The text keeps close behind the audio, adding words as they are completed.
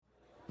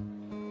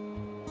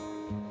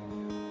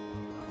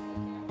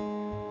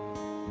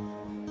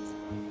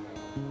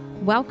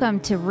Welcome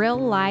to Real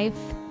Life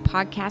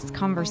Podcast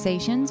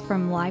Conversations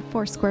from Life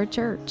Foursquare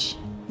Church.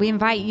 We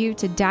invite you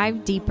to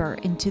dive deeper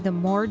into the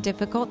more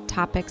difficult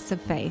topics of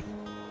faith.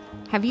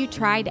 Have you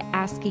tried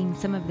asking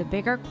some of the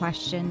bigger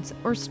questions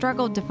or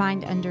struggled to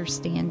find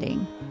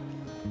understanding?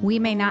 We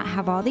may not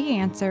have all the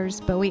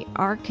answers, but we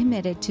are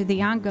committed to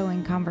the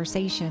ongoing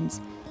conversations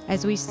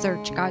as we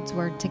search God's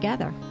Word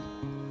together.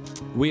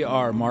 We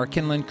are Mark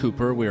and Lynn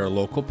Cooper. We are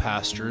local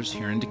pastors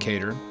here in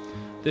Decatur.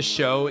 This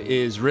show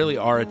is really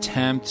our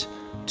attempt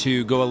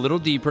to go a little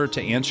deeper,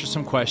 to answer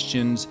some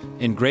questions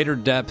in greater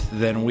depth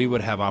than we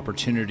would have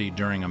opportunity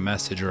during a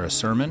message or a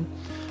sermon.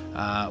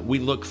 We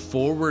look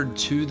forward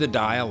to the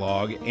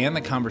dialogue and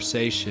the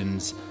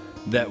conversations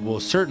that will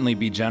certainly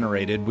be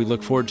generated. We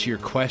look forward to your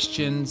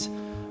questions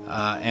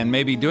and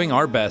maybe doing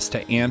our best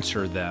to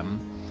answer them.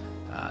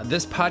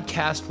 This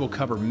podcast will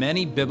cover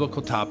many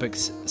biblical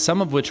topics,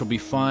 some of which will be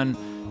fun,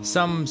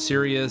 some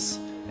serious,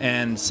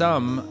 and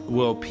some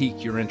will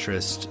pique your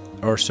interest,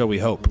 or so we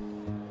hope.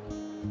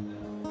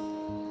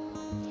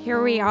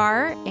 Here we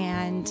are,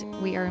 and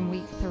we are in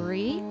week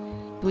 3.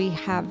 We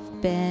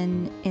have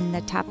been in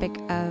the topic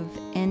of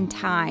end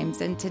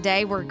times, and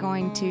today we're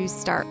going to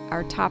start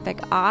our topic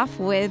off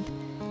with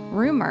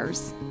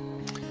rumors.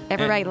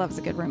 Everybody loves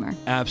a good rumor.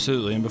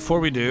 Absolutely. And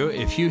before we do,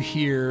 if you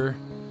hear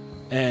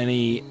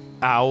any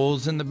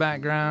owls in the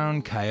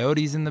background,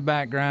 coyotes in the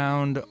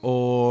background,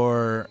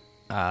 or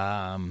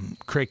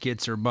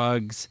crickets or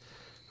bugs,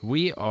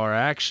 we are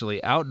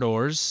actually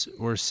outdoors.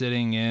 We're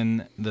sitting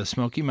in the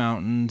Smoky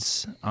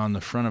Mountains on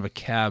the front of a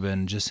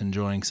cabin, just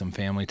enjoying some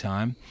family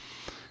time.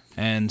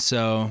 And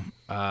so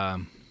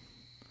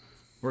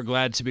we're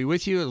glad to be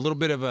with you. A little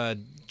bit of a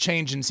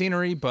change in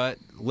scenery, but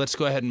let's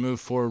go ahead and move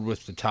forward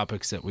with the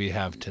topics that we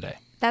have today.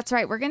 That's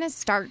right. We're going to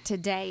start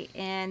today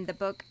in the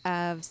book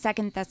of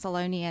 2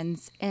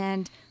 Thessalonians.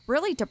 And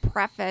really to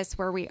preface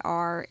where we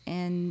are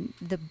in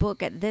the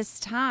book at this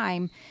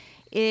time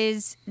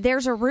is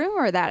there's a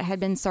rumor that had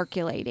been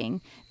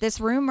circulating. This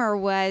rumor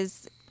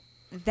was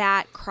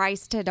that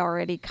Christ had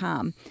already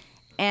come.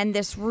 And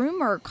this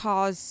rumor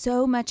caused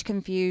so much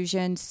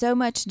confusion, so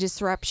much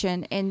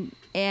disruption.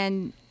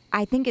 And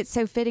I think it's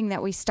so fitting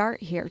that we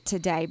start here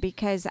today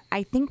because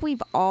I think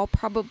we've all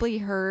probably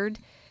heard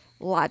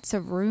lots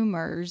of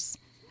rumors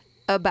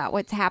about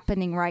what's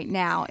happening right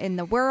now in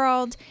the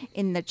world,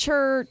 in the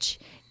church,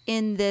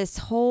 in this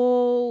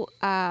whole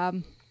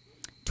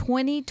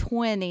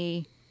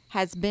 2020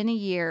 has been a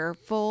year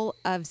full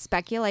of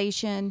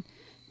speculation,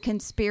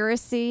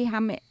 conspiracy.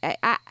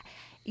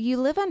 You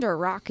live under a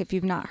rock if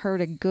you've not heard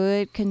a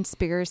good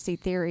conspiracy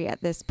theory at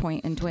this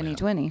point in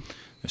 2020. Yeah.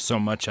 There's so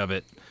much of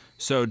it.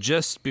 So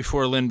just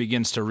before Lynn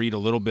begins to read a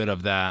little bit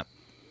of that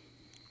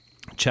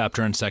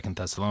chapter in 2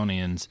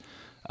 Thessalonians,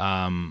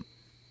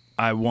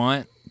 I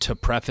want to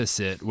preface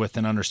it with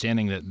an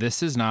understanding that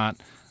this is not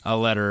a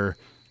letter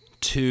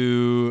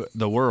to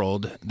the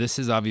world. This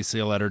is obviously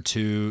a letter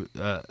to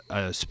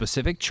a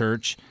specific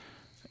church,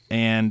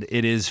 and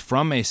it is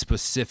from a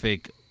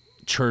specific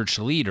church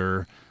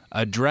leader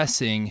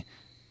addressing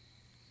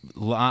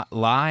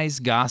lies,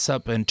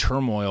 gossip, and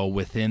turmoil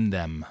within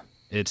them.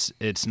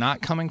 It's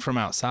not coming from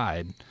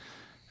outside.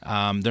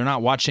 They're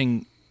not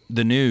watching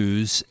the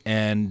news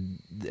and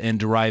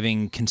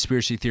deriving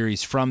conspiracy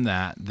theories from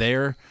that.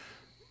 They're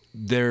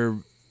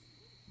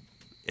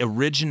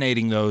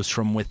originating those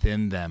from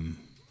within them.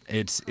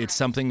 It's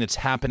something that's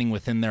happening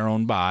within their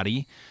own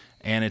body,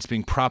 and it's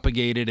being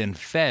propagated and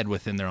fed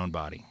within their own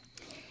body.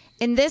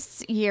 In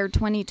this year,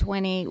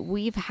 2020,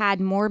 we've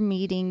had more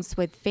meetings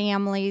with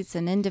families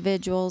and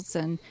individuals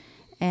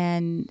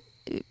and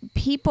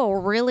people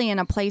really in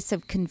a place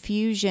of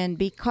confusion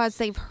because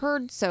they've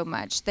heard so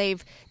much.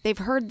 They've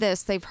heard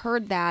this, they've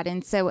heard that.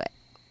 And so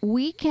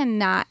we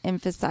cannot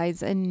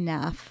emphasize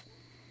enough.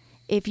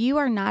 If you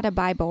are not a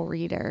Bible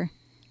reader,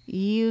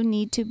 you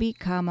need to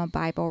become a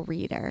Bible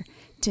reader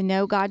to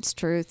know God's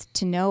truth,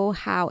 to know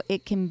how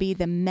it can be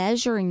the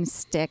measuring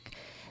stick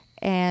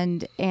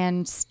and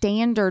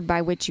standard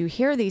by which you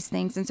hear these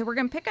things. And so we're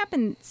going to pick up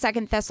in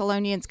 2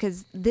 Thessalonians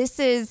because this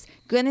is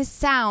going to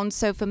sound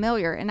so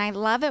familiar. And I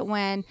love it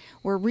when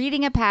we're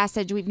reading a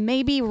passage. We've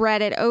maybe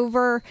read it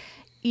over,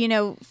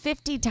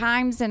 50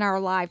 times in our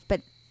life,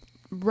 but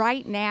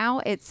right now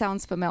it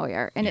sounds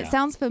familiar. And It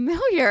sounds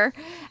familiar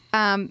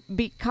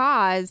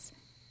because,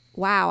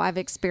 wow, I've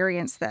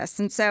experienced this.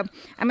 And so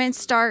I'm going to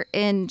start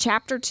in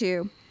chapter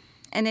 2.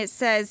 And it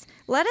says,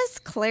 let us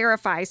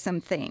clarify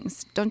some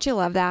things. Don't you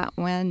love that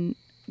when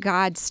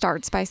God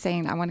starts by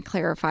saying, I want to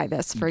clarify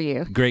this for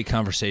you? Great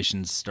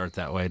conversations start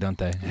that way, don't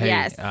they? Hey,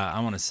 yes. I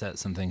want to set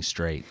some things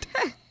straight.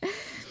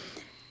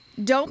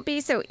 Don't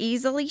be so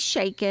easily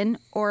shaken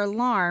or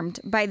alarmed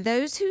by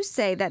those who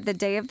say that the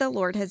day of the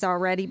Lord has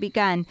already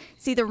begun.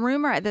 See, the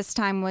rumor at this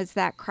time was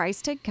that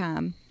Christ had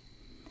come,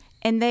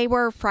 and they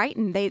were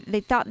frightened. They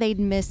thought they'd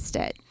missed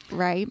it,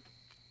 right?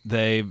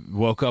 They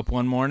woke up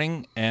one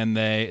morning and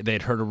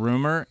they'd heard a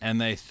rumor and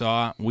they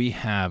thought, we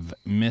have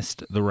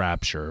missed the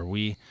rapture.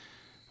 We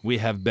we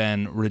have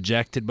been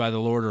rejected by the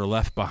Lord or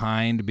left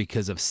behind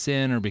because of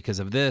sin or because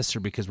of this or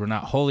because we're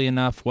not holy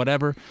enough,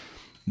 whatever.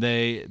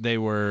 They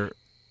were,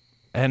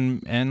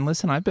 and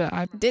listen,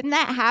 Didn't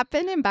that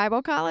happen in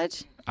Bible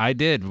college? I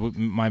did.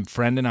 My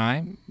friend and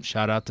I,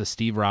 shout out to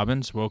Steve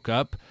Robbins, woke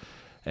up,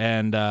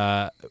 and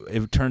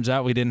it turns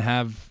out we didn't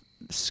have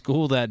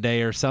school that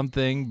day or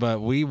something,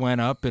 but we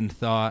went up and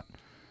thought,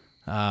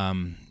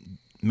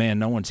 man,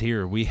 no one's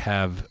here. We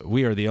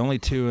are the only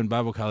two in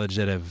Bible college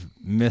that have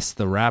missed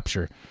the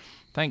rapture.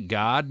 Thank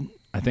God.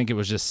 I think it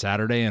was just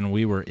Saturday and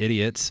we were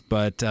idiots,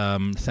 but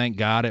thank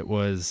God it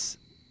was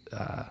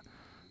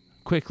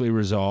quickly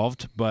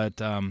resolved.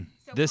 But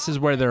this is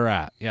where they're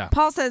at. Yeah.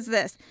 Paul says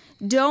this,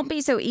 don't be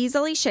so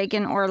easily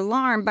shaken or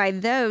alarmed by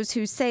those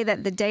who say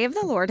that the day of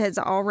the Lord has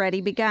already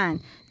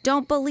begun.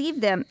 Don't believe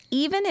them,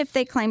 even if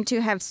they claim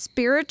to have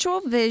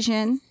spiritual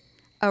vision,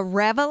 a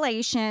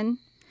revelation,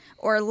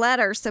 or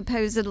letter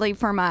supposedly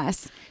from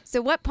us.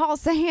 So what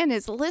Paul's saying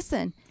is,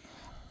 listen,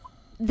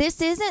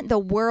 this isn't the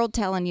world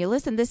telling you.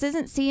 Listen, this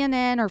isn't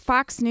CNN or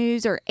Fox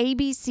News or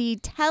ABC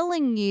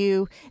telling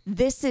you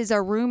this is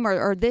a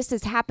rumor or this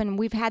has happened.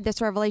 We've had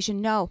this revelation.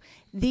 No,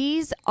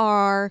 these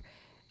are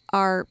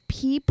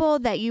people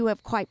that you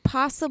have quite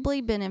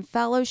possibly been in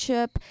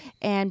fellowship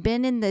and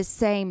been in the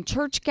same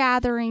church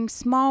gathering,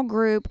 small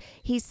group.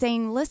 He's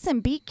saying,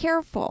 listen, be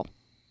careful.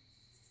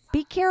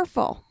 Be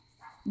careful.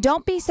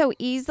 Don't be so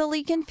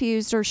easily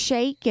confused or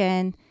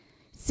shaken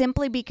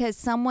simply because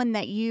someone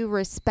that you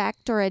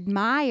respect or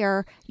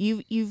admire,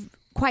 you've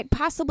quite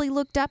possibly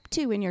looked up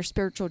to in your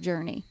spiritual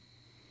journey.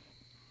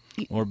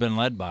 Or been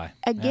led by.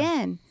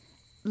 Again,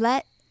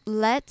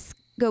 let's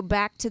go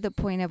back to the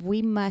point of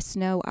we must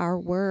know our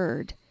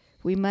word.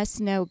 We must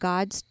know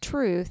God's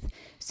truth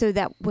so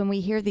that when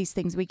we hear these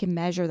things, we can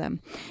measure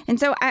them. And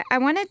so I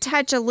want to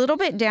touch a little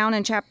bit down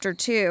in chapter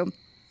 2.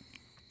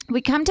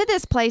 We come to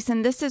this place,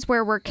 and this is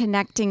where we're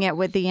connecting it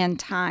with the end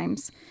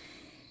times.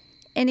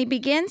 And he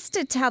begins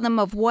to tell them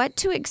of what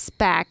to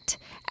expect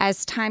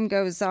as time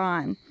goes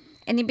on.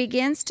 And he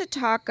begins to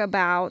talk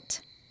about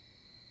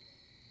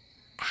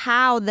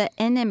how the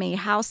enemy,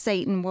 how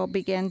Satan will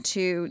begin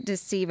to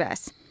deceive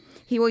us.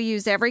 He will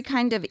use every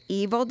kind of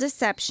evil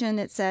deception,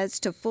 it says,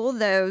 to fool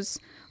those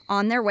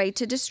on their way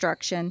to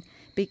destruction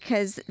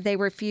because they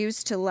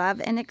refuse to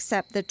love and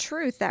accept the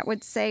truth that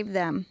would save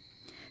them.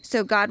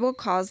 So God will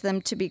cause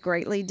them to be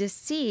greatly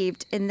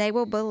deceived, and they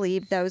will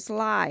believe those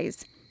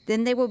lies.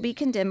 Then they will be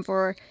condemned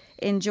for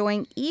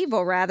enjoying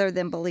evil rather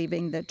than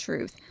believing the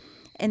truth.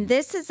 And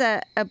this is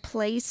a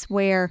place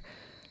where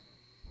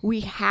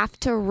we have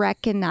to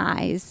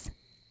recognize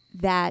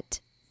that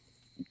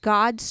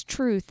God's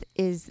truth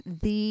is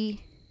the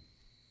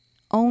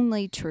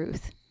only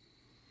truth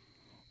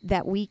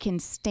that we can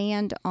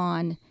stand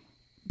on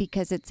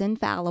because it's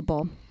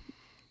infallible.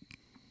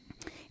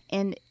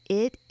 And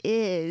it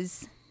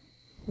is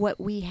what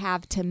we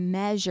have to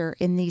measure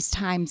in these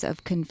times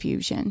of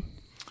confusion.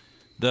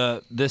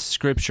 This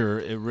scripture,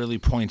 it really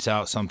points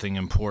out something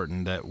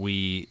important that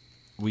we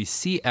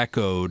see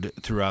echoed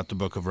throughout the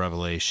book of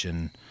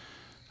Revelation.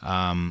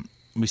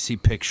 We see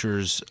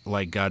pictures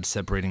like God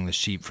separating the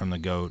sheep from the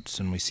goats,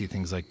 and we see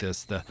things like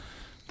this.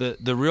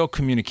 The real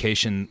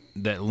communication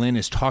that Lynn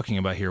is talking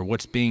about here,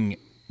 what's being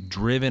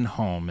driven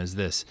home is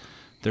this.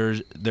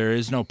 There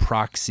is no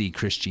proxy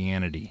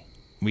Christianity.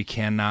 We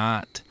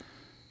cannot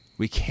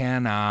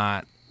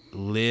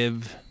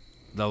live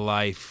the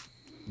life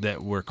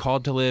that we're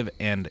called to live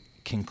and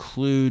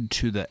conclude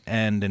to the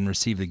end and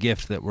receive the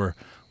gift that we're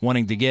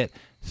wanting to get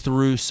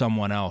through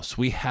someone else.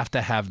 We have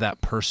to have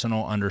that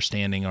personal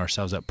understanding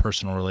ourselves, that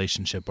personal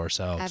relationship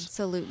ourselves.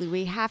 Absolutely.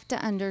 We have to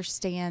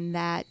understand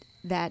that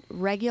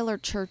regular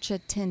church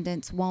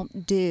attendance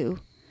won't do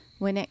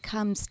when it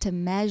comes to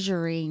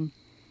measuring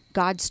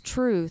God's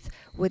truth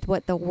with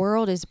what the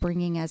world is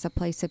bringing as a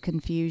place of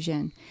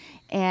confusion.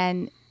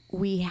 And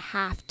we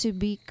have to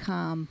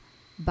become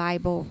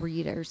Bible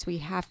readers. We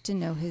have to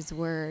know His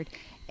Word.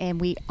 And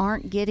we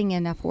aren't getting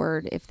enough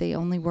Word if the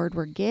only Word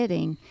we're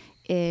getting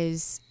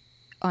is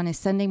on a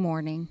Sunday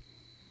morning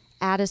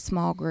at a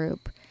small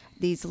group.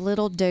 These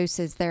little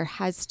doses, there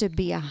has to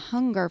be a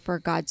hunger for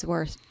God's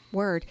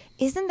Word.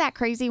 Isn't that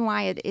crazy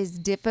why it is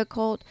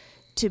difficult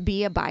to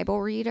be a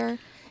Bible reader?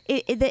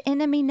 The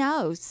enemy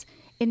knows.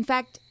 In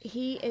fact,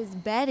 he is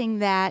betting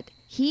that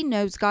he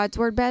knows God's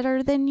Word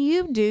better than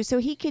you do, so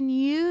he can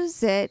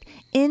use it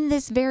in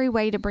this very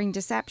way to bring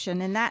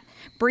deception. And that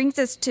brings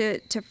us to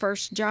 1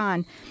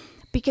 John,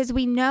 because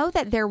we know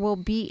that there will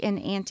be an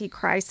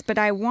Antichrist, but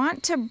I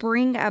want to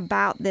bring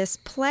about this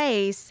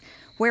place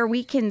where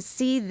we can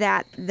see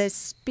that the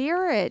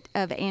spirit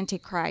of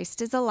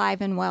Antichrist is alive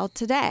and well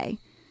today.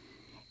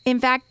 In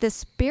fact, the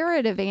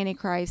spirit of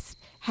Antichrist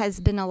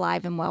has been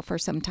alive and well for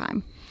some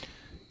time.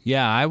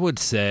 Yeah, I would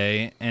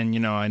say,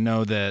 and I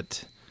know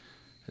that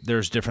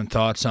there's different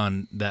thoughts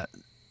on that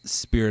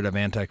spirit of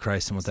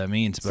Antichrist and what that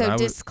means. But so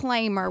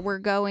disclaimer, we're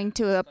going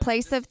to a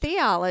place of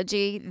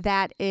theology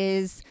that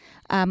is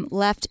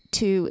left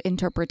to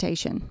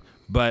interpretation.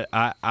 But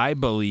I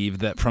believe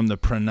that from the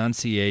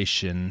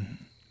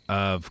pronunciation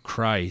of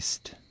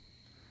Christ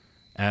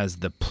as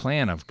the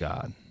plan of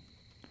God,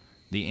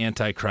 the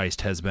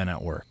Antichrist has been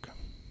at work.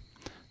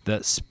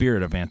 The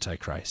spirit of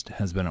Antichrist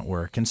has been at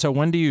work. And so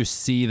when do you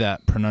see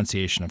that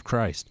pronunciation of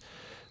Christ?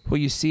 Well,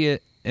 you see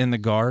it in the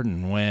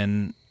garden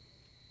when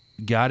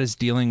God is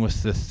dealing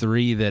with the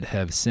three that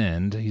have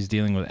sinned. He's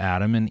dealing with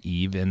Adam and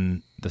Eve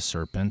and the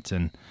serpent,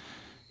 and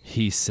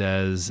he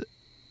says,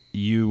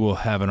 you will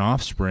have an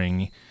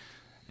offspring,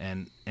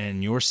 and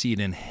your seed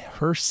and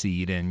her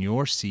seed, and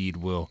your seed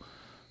will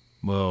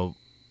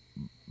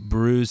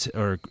bruise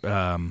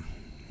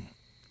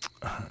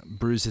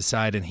his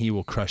side, and he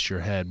will crush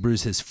your head.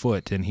 Bruise his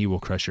foot, and he will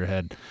crush your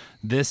head.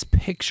 This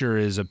picture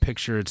is a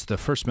picture, it's the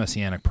first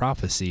messianic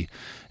prophecy.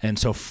 And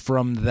so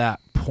from that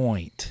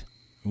point,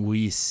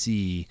 we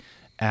see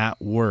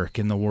at work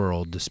in the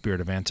world the spirit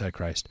of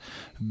Antichrist.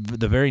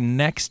 The very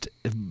next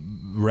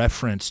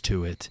reference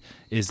to it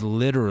is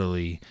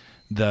literally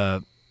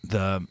the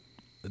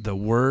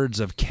words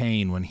of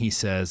Cain when he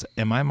says,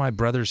 am I my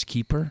brother's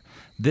keeper?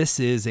 This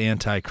is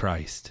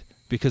Antichrist.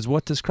 Because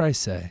what does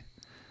Christ say?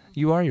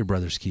 You are your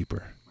brother's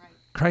keeper. Right.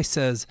 Christ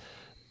says,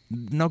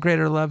 no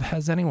greater love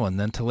has anyone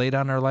than to lay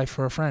down our life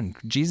for a friend.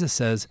 Jesus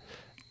says,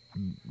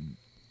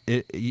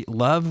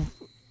 love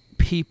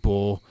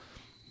people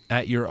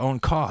at your own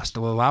cost.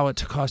 Allow it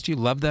to cost you.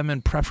 Love them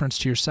in preference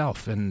to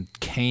yourself. And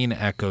Cain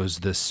echoes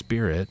the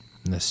Spirit,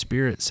 and the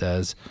Spirit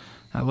says,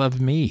 I love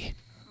me.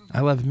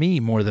 I love me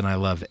more than I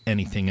love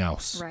anything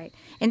else. Right.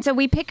 And so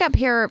we pick up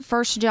here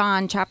 1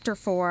 John chapter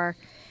 4,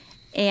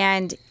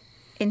 and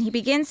he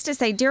begins to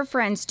say, dear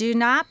friends, do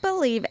not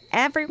believe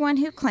everyone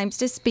who claims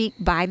to speak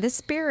by the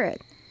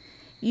Spirit.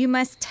 You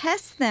must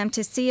test them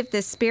to see if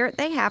the spirit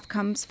they have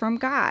comes from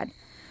God.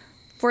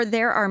 For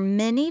there are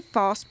many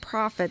false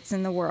prophets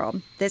in the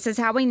world. This is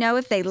how we know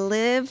if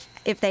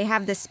they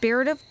have the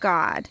Spirit of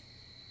God.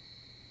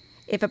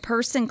 If a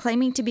person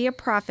claiming to be a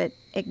prophet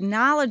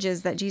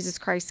acknowledges that Jesus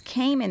Christ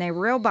came in a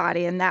real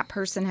body, and that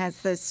person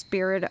has the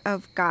Spirit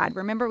of God.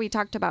 Remember, we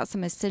talked about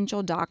some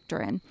essential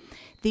doctrine.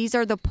 These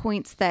are the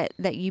points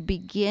that you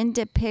begin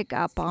to pick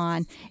up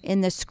on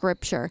in the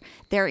Scripture.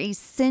 They're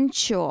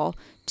essential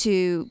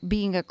to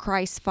being a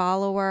Christ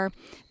follower.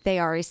 They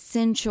are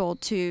essential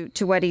to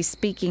what he's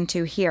speaking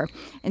to here.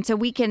 And so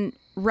we can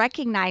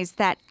recognize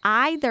that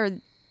either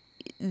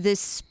the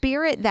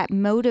spirit that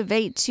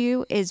motivates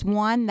you is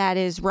one that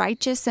is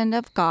righteous and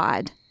of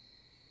God,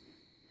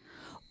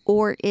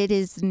 or it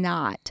is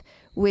not,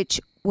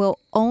 which will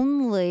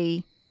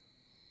only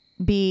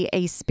be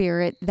a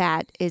spirit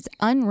that is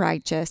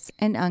unrighteous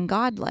and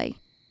ungodly.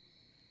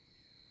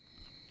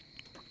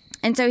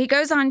 And so he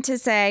goes on to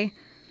say,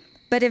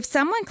 but if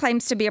someone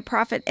claims to be a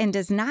prophet and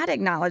does not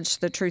acknowledge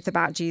the truth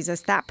about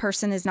Jesus, that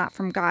person is not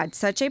from God.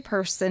 Such a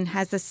person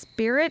has the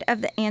spirit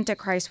of the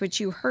Antichrist, which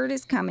you heard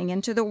is coming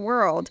into the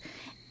world,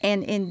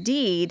 and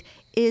indeed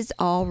is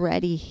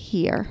already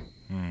here.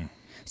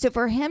 So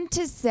for him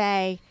to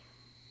say,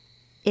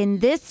 in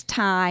this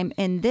time,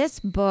 in this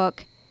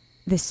book,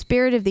 the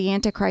spirit of the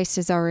Antichrist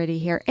is already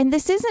here. And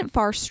this isn't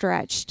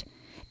far-stretched.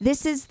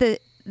 This is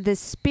the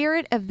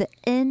spirit of the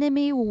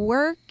enemy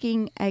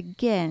working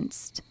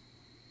against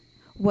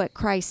what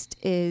Christ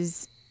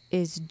is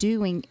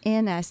doing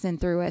in us and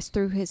through us,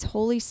 through his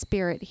Holy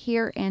Spirit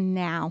here and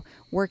now,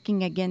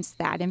 working against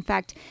that. In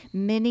fact,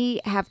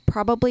 many have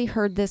probably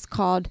heard this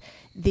called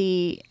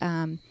the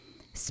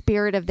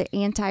spirit of the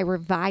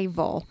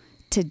anti-revival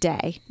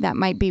today. That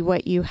might be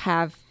what you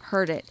have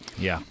heard it.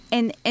 Yeah.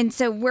 And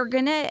so we're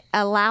going to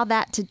allow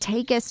that to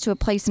take us to a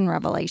place in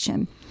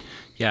Revelation.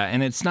 Yeah,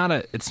 and it's not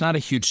a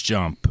huge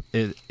jump,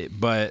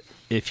 but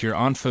if you're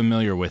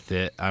unfamiliar with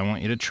it, I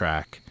want you to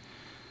track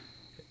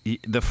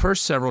the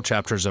first several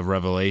chapters of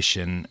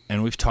Revelation,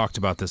 and we've talked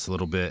about this a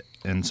little bit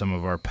in some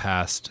of our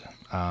past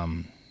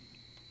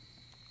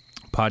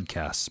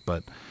podcasts,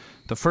 but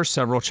the first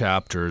several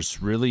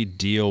chapters really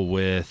deal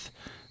with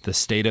the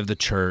state of the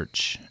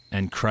church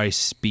and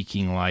Christ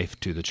speaking life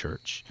to the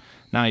church.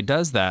 Now, he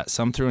does that,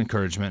 some through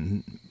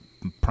encouragement,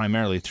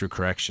 primarily through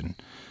correction.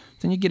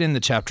 Then you get into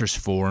chapters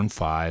 4 and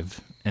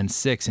 5 and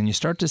 6, and you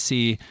start to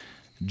see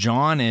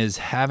John is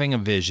having a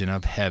vision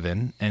of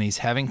heaven, and he's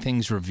having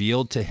things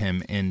revealed to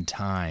him in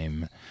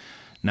time.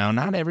 Now,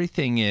 not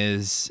everything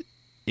is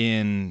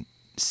in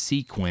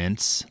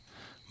sequence,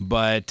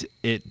 but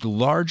it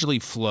largely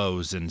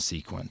flows in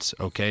sequence,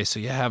 okay? So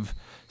you have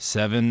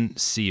 7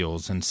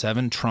 seals and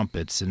 7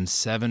 trumpets and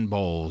 7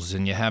 bowls,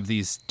 and you have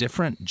these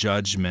different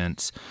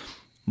judgments.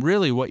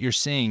 Really what you're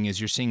seeing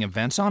is you're seeing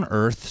events on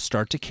earth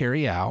start to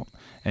carry out,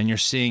 and you're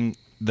seeing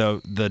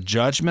the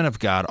judgment of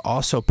God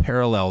also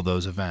parallel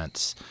those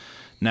events.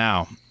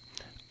 Now,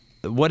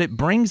 what it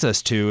brings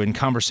us to in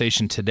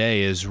conversation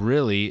today is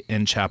really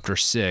in chapter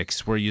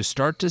 6, where you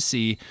start to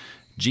see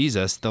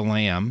Jesus, the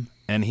Lamb,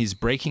 and he's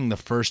breaking the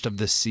first of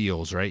the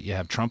seals, right? You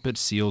have trumpets,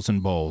 seals,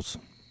 and bowls.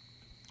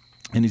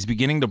 And he's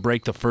beginning to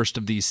break the first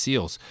of these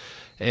seals.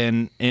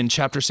 And in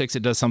chapter 6,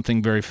 it does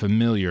something very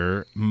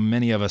familiar.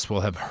 Many of us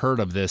will have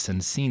heard of this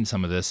and seen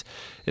some of this.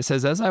 It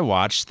says, as I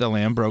watched, the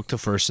Lamb broke the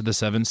first of the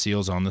 7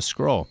 seals on the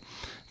scroll.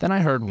 Then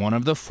I heard one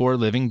of the 4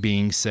 living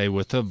beings say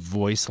with a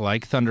voice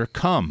like thunder,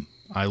 "Come."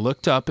 I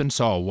looked up and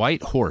saw a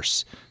white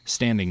horse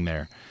standing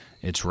there.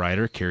 Its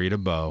rider carried a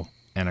bow,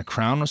 and a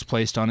crown was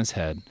placed on his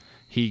head.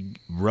 He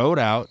rode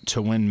out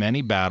to win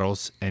many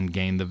battles and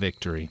gain the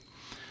victory.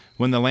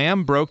 When the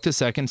Lamb broke the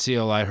second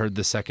seal, I heard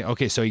the second.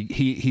 Okay, so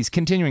he's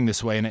continuing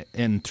this way,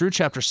 and through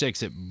chapter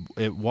 6,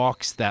 it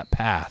walks that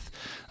path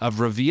of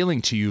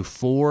revealing to you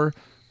 4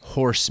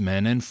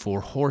 horsemen and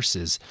 4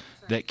 horses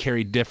that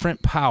carry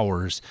different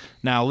powers.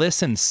 Now,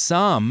 listen,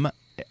 some,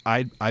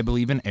 I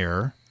believe in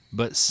error,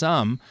 but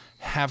some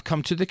have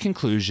come to the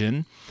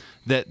conclusion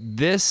that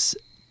this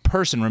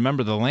person,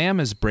 remember, the Lamb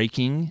is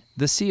breaking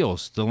the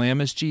seals. The Lamb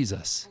is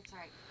Jesus. That's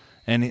right.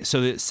 And so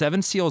the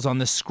 7 seals on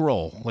this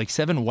scroll, like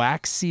 7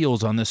 wax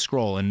seals on this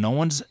scroll, and no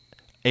one's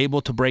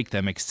able to break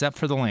them except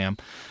for the Lamb.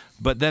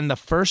 But then the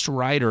first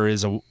rider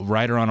is a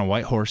rider on a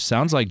white horse.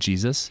 Sounds like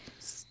Jesus.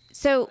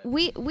 So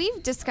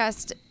we've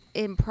discussed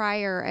in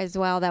prior as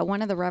well that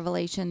one of the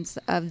revelations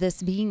of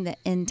this being the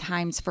end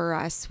times for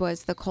us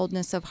was the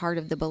coldness of heart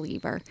of the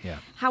believer. Yeah.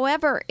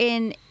 However,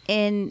 in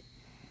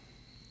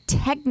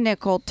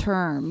technical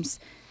terms,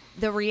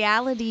 the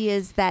reality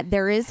is that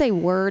there is a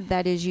word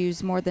that is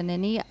used more than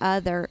any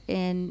other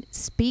in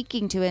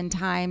speaking to end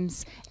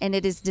times, and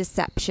it is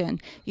deception.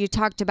 You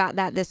talked about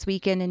that this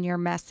weekend in your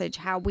message,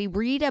 how we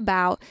read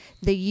about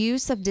the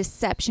use of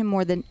deception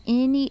more than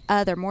any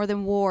other, more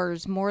than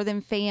wars, more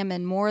than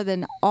famine, more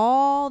than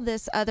all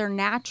this other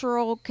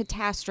natural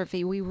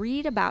catastrophe. We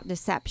read about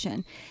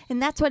deception,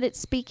 and that's what it's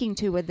speaking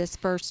to with this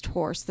first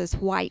horse, this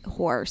white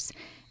horse.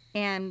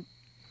 And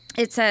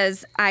it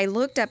says, I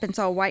looked up and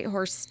saw a white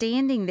horse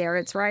standing there.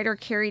 Its rider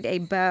carried a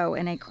bow,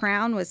 and a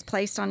crown was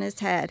placed on his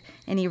head,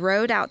 and he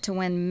rode out to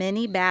win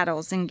many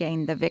battles and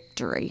gain the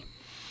victory.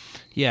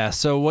 Yeah,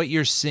 so what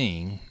you're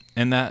seeing,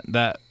 and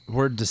that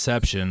word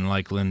deception,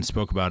 like Lynn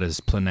spoke about,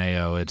 is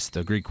planeo. It's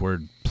the Greek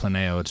word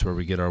planeo. It's where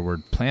we get our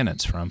word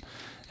planets from.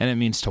 And it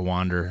means to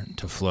wander,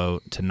 to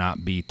float, to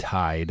not be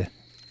tied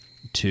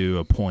to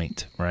a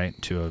point, right?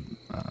 To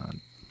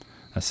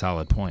a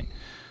solid point.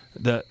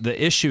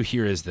 The issue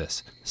here is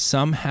this.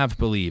 Some have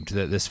believed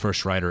that this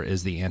first rider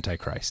is the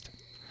Antichrist.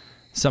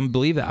 Some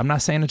believe that. I'm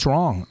not saying it's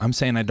wrong. I'm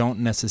saying I don't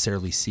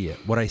necessarily see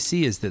it. What I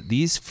see is that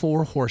these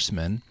 4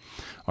 horsemen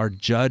are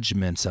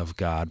judgments of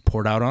God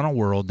poured out on a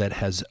world that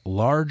has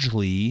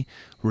largely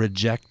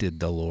rejected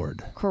the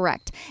Lord.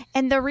 Correct.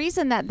 And the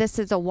reason that this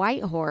is a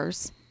white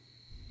horse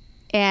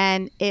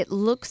and it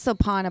looks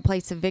upon a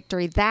place of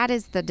victory, that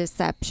is the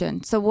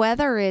deception. So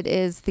whether it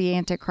is the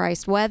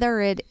Antichrist,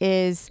 whether it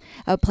is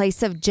a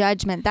place of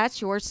judgment, that's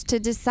yours to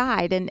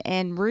decide.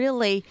 And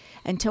really,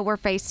 until we're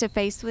face to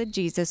face with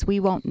Jesus, we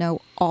won't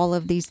know all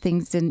of these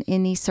things in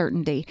any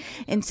certainty.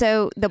 And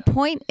so the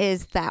point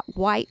is that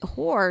white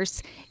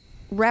horse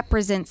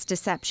represents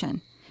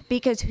deception,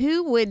 because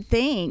who would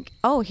think,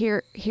 oh,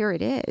 here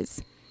it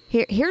is.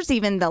 Here's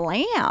even the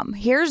Lamb.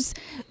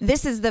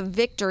 This is the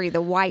victory,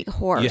 the white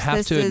horse. You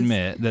have to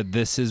admit that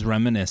this is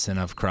reminiscent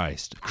of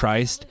Christ.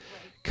 Christ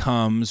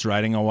comes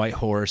riding a white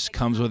horse,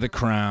 comes with a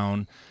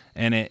crown,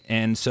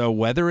 and so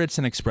whether it's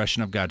an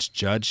expression of God's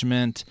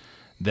judgment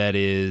that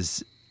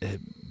is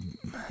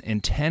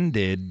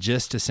intended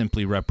just to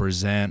simply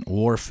represent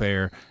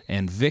warfare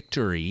and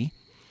victory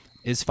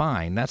is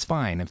fine. That's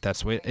fine if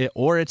that's what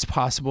or it's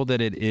possible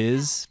that it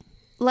is.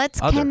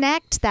 Let's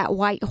connect that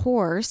white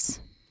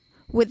horse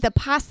with the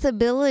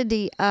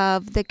possibility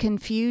of the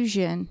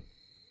confusion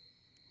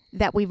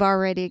that we've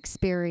already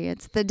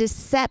experienced, the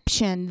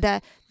deception,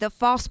 the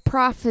false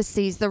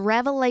prophecies, the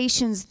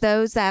revelations,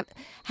 those that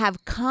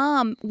have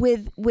come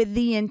with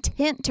the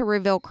intent to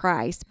reveal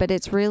Christ, but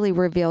it's really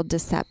revealed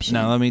deception.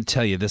 Now, let me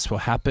tell you, this will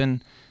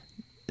happen.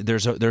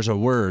 There's a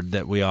word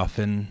that we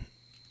often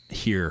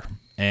hear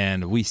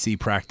and we see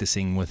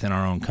practicing within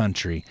our own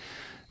country.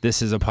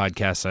 This is a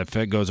podcast. If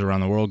it goes around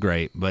the world,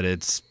 great, but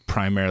it's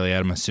primarily,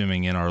 I'm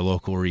assuming, in our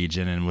local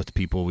region and with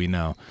people we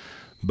know,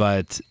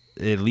 but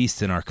at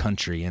least in our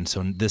country. And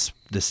so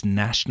this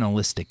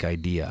nationalistic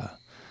idea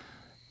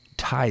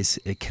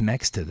it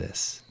connects to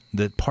this.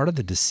 That part of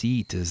the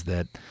deceit is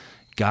that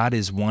God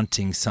is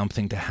wanting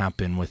something to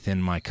happen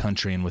within my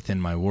country and within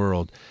my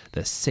world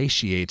that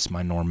satiates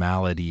my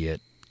normality.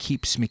 It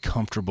keeps me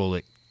comfortable.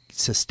 It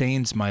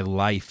sustains my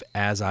life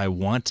as I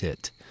want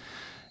it.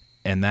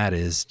 And that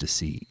is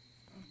deceit,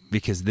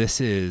 because this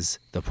is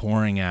the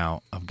pouring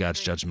out of God's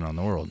judgment on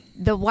the world.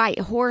 The white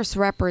horse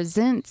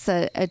represents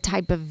a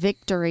type of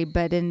victory,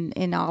 but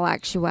in all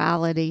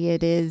actuality,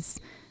 it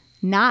is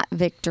not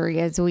victory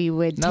as we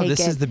would take it. No,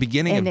 this is the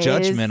beginning of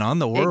judgment on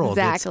the world.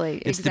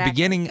 Exactly. It's the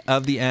beginning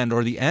of the end,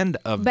 or the end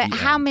of the end. But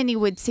how many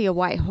would see a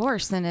white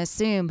horse and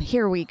assume,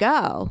 here we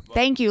go.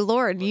 Thank you,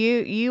 Lord.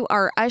 You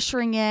are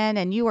ushering in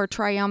and you are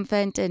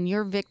triumphant and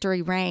your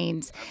victory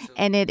reigns.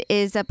 And it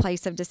is a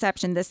place of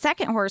deception. The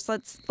second horse,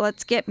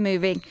 let's get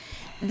moving.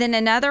 Then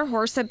another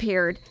horse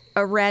appeared,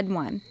 a red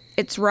one.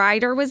 Its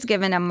rider was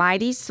given a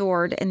mighty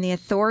sword and the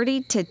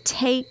authority to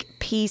take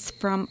peace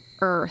from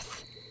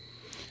earth.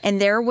 and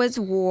there was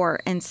war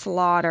and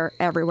slaughter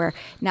everywhere.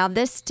 Now,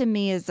 this to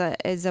me is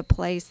a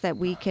place that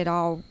we could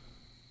all,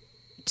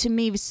 to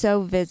me,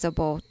 so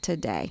visible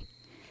today.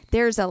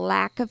 There's a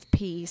lack of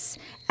peace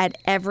at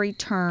every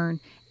turn,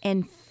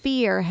 and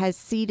fear has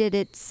seated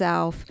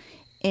itself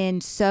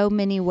in so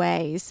many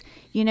ways.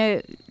 You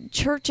know,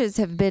 churches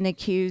have been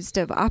accused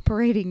of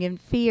operating in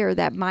fear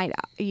that might,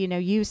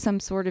 use some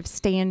sort of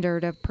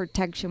standard of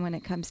protection when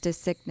it comes to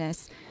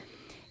sickness.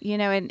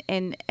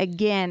 And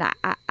again,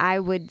 I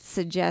would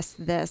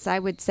suggest this. I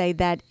would say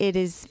that it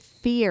is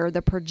fear,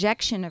 the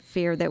projection of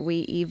fear, that we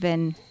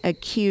even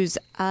accuse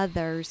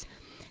others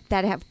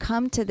that have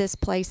come to this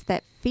place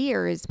that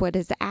fear is what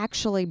has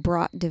actually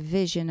brought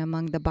division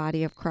among the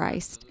body of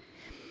Christ.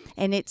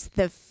 And it's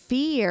the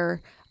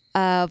fear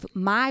of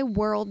my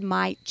world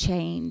might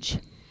change.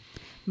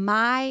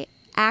 My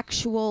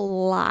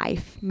actual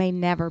life may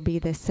never be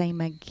the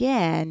same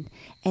again.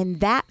 And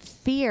that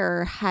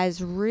fear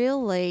has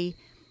really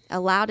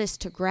allowed us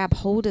to grab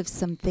hold of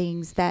some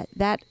things that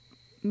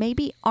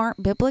maybe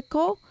aren't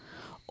biblical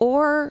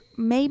or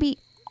maybe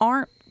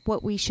aren't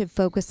what we should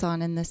focus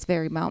on in this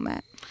very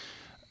moment.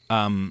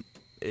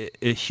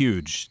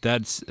 Huge.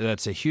 That's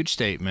a huge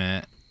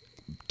statement.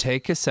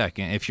 Take a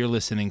second. If you're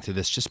listening to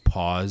this, just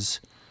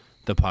pause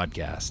the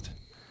podcast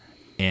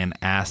and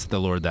ask the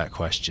Lord that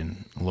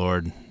question.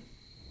 Lord,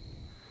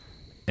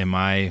 am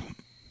I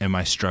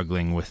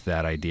struggling with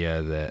that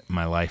idea that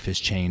my life is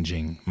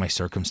changing, my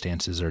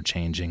circumstances are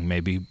changing,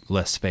 maybe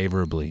less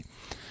favorably,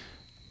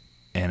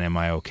 and am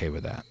I okay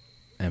with that?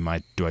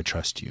 Do I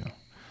trust you?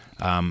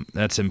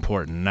 That's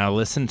important. Now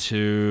listen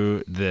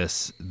to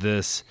this.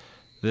 This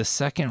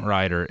second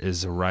rider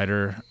is a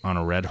rider on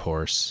a red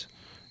horse,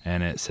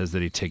 and it says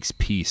that he takes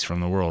peace from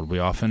the world. We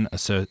often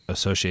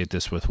associate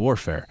this with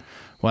warfare.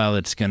 Well,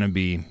 it's going to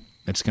be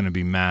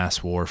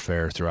mass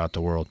warfare throughout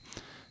the world.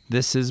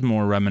 This is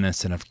more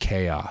reminiscent of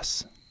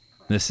chaos.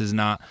 This is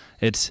not.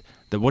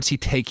 What's he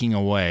taking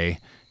away?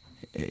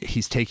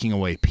 He's taking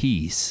away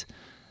peace,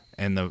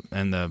 and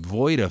the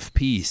void of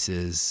peace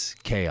is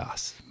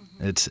chaos.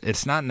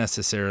 It's not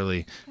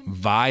necessarily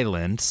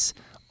violence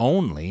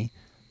only,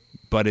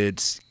 but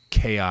it's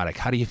chaotic.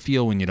 How do you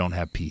feel when you don't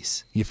have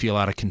peace? You feel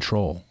out of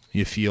control.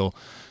 You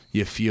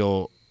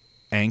feel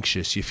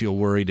anxious. You feel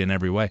worried in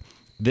every way.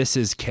 This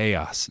is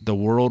chaos. The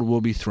world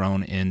will be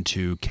thrown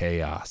into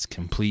chaos,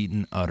 complete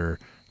and utter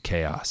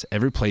chaos.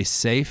 Every place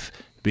safe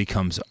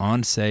becomes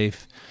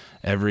unsafe.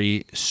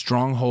 Every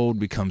stronghold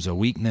becomes a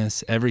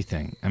weakness.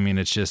 Everything. I mean,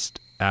 it's just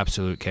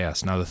absolute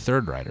chaos. Now, the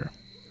third rider.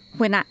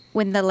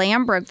 When the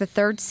Lamb broke the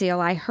third seal,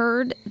 I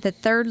heard the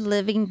third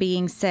living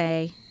being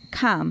say,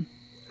 "Come."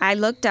 I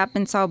looked up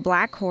and saw a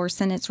black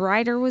horse, and its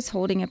rider was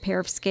holding a pair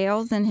of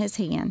scales in his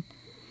hand.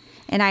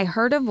 And I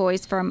heard a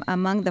voice from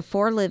among the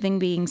four living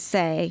beings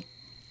say,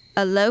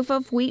 "A loaf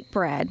of wheat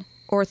bread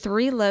or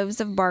 3 loaves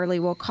of barley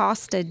will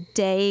cost a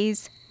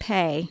day's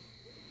pay.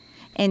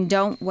 And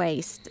don't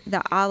waste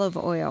the olive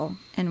oil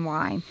and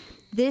wine."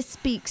 This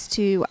speaks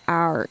to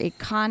our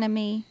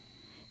economy.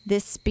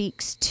 This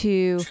speaks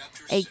to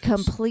a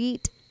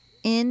complete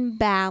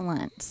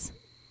imbalance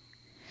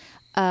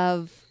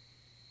of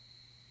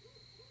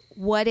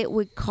what it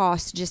would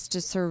cost just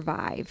to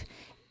survive.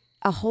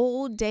 A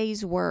whole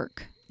day's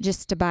work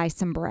just to buy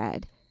some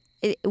bread.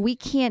 We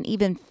can't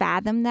even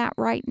fathom that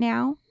right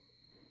now.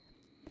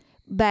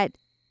 But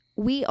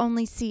we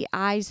only see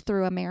eyes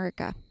through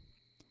America.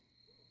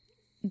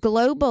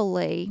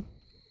 Globally,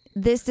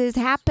 this is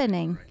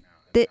happening.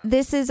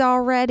 This is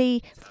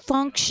already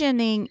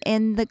functioning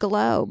in the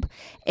globe.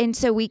 And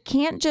so we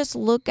can't just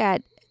look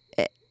at,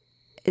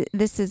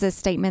 this is a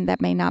statement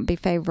that may not be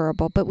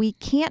favorable, but we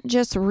can't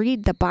just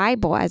read the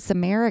Bible as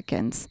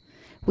Americans.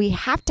 We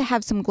have to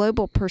have some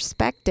global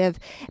perspective,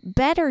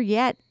 better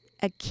yet,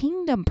 a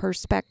kingdom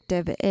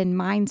perspective and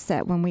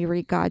mindset when we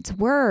read God's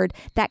word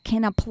that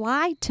can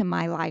apply to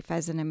my life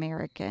as an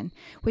American,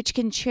 which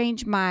can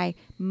change my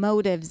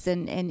motives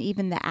and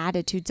even the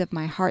attitudes of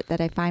my heart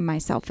that I find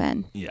myself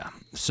in. Yeah.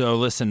 So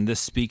listen, this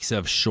speaks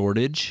of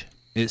shortage.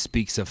 It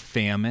speaks of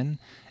famine.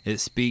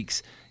 It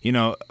speaks,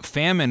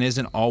 famine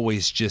isn't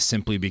always just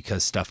simply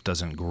because stuff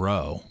doesn't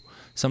grow.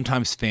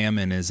 Sometimes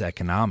famine is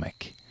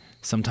economic.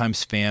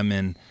 Sometimes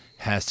famine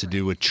has to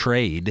do with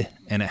trade,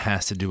 and it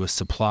has to do with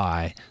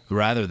supply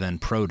rather than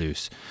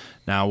produce.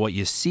 Now, what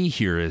you see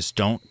here is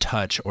don't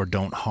touch or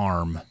don't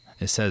harm.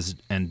 It says,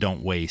 and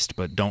don't waste,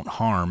 but don't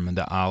harm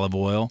the olive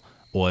oil,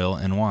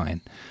 and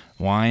wine.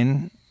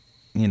 Wine,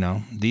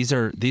 these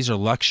are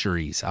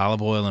luxuries,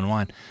 olive oil and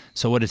wine.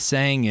 So what it's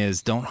saying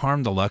is don't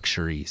harm the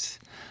luxuries,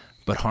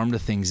 but harm the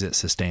things that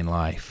sustain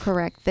life.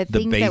 Correct. The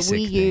things that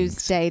we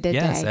use day to day.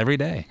 Yes, every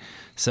day.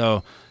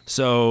 So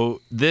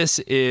this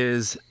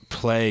is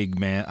plague,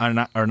 man,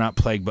 or not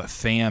plague, but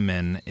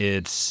famine.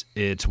 It's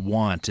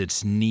want,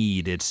 it's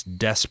need, it's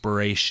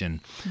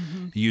desperation.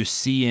 Mm-hmm. You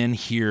see in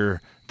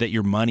here that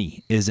your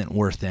money isn't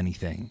worth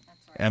anything.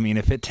 Right. I mean,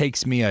 if it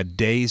takes me a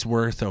day's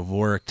worth of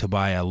work to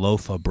buy a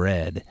loaf of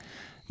bread,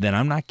 then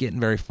I'm not getting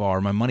very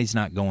far. My money's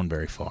not going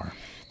very far.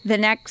 The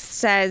next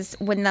says,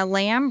 when the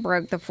Lamb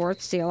broke the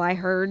fourth seal, I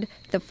heard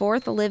the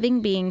fourth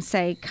living being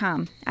say,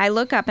 come. I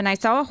look up and I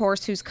saw a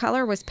horse whose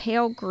color was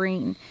pale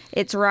green.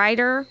 Its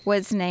rider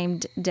was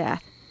named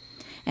Death,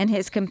 and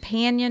his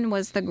companion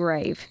was the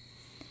grave.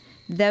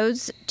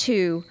 Those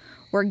two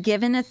were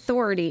given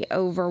authority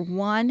over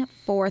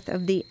 1/4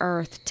 of the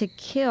earth to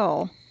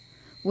kill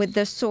with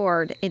the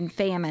sword in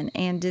famine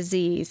and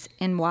disease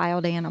and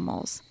wild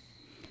animals.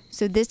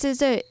 So this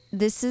is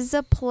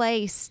a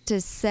place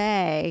to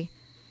say,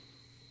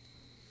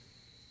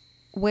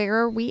 where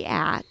are we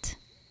at?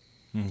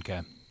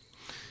 Okay.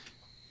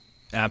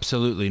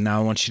 Absolutely. Now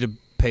I want you to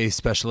pay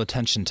special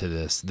attention to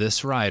this.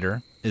 This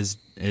rider is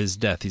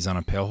Death. He's on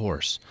a pale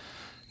horse.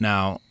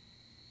 Now,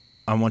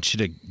 I want you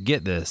to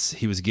get this.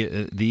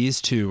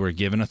 These two were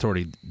given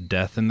authority,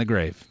 Death and the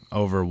grave,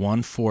 over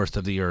 1/4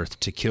 of the earth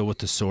to kill with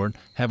the sword.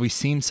 Have we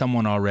seen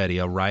someone already,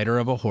 a rider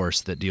of a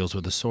horse that deals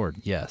with a sword?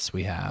 Yes,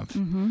 we have.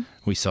 Mm-hmm.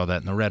 We saw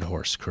that in the red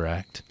horse,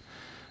 correct?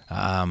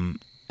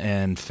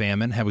 And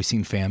famine. Have we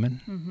seen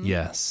famine? Mm-hmm.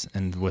 Yes.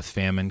 And with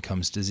famine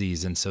comes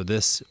disease. And so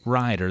this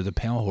rider, the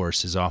pale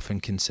horse, is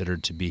often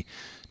considered to be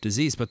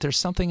disease. But there's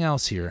something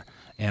else here.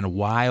 And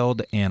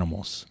wild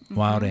animals. Mm-hmm.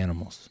 Wild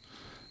animals.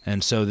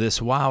 And so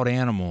this wild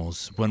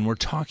animals, when we're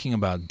talking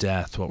about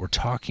death, what we're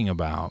talking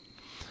about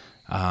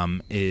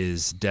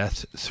is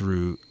death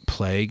through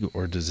plague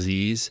or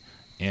disease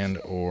and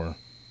or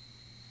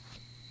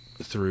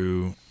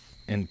through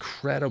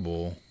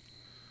incredible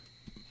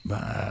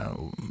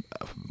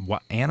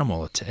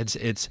animal.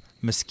 It's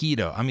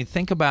mosquito. I mean,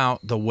 think about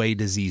the way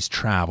disease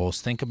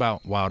travels. Think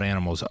about wild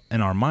animals.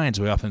 In our minds,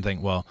 we often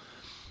think, well,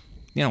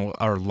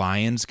 are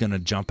lions going to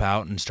jump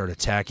out and start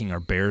attacking? Are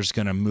bears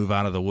going to move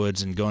out of the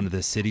woods and go into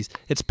the cities?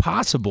 It's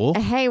possible.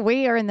 Hey,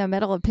 we are in the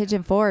middle of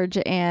Pigeon Forge,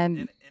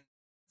 and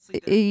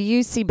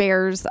you see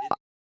bears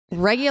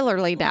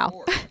regularly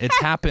now. It's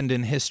happened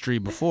in history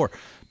before.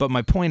 But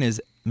my point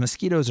is,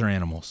 mosquitoes are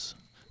animals.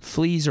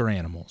 Fleas are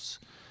animals.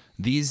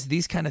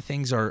 These kind of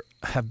things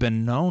have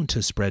been known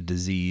to spread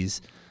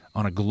disease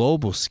on a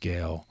global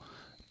scale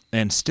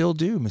and still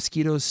do.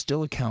 Mosquitoes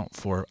still account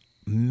for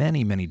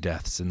many, many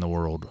deaths in the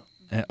world.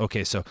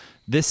 Okay, so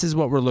this is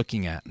what we're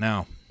looking at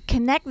now.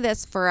 Connect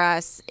this for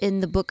us in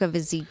the book of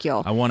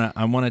Ezekiel. I want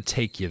to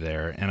take you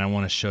there, and I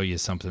want to show you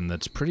something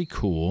that's pretty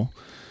cool.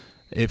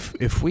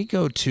 If we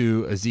go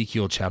to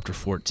Ezekiel chapter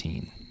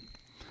 14,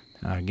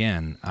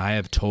 again, I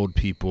have told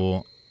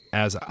people,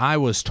 as I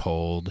was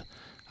told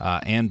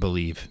and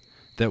believe,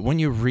 that when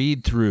you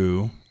read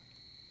through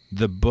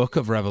the book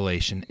of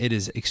Revelation, it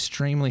is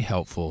extremely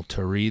helpful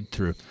to read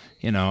through.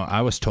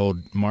 I was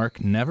told,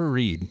 Mark, never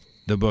read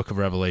the book of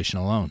Revelation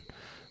alone.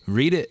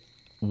 Read it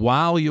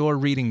while you're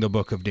reading the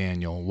book of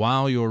Daniel,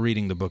 while you're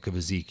reading the book of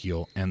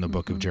Ezekiel and the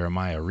book of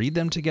Jeremiah. Read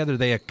them together.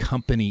 They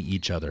accompany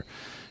each other.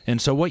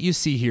 And so what you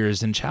see here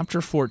is in chapter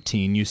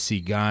 14, you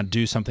see God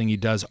do something he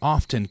does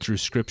often through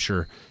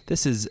Scripture.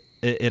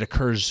 It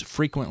occurs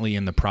frequently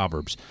in the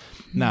Proverbs.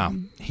 Now,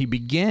 he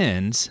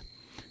begins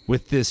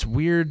with this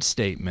weird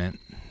statement.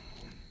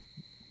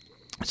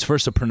 It's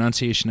first a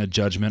pronunciation of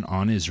judgment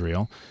on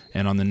Israel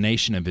and on the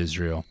nation of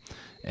Israel.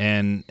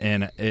 And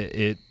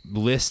it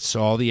lists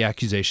all the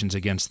accusations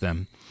against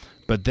them.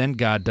 But then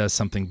God does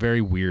something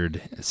very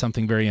weird,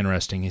 something very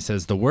interesting. He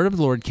says, the word of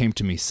the Lord came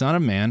to me, Son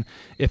of man,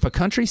 if a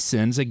country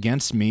sins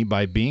against me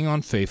by being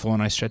unfaithful,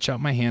 and I stretch out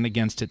my hand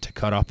against it to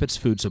cut off its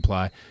food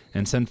supply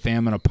and send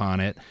famine upon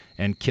it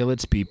and kill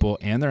its people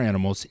and their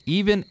animals,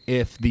 even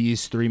if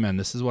these three men,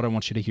 this is what I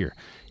want you to hear,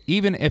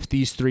 even if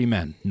these three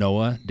men,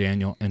 Noah,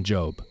 Daniel, and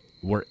Job,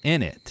 were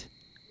in it,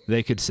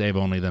 they could save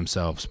only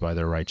themselves by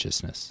their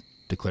righteousness,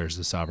 declares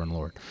the sovereign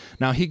Lord.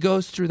 Now, he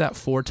goes through that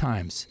 4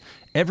 times.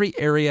 Every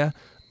area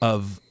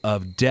of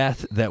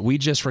death that we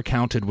just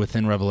recounted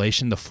within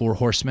Revelation, the 4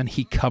 horsemen,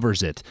 he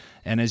covers it.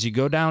 And as you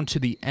go down to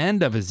the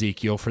end of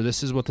Ezekiel, for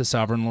this is what the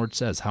sovereign Lord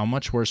says, how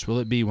much worse will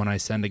it be when I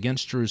send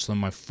against Jerusalem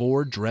my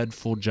 4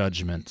 dreadful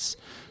judgments,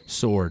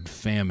 sword,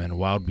 famine,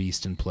 wild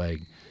beast, and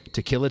plague,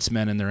 to kill its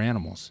men and their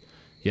animals.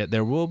 Yet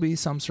there will be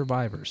some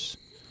survivors,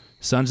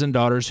 sons and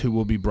daughters who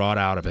will be brought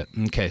out of it.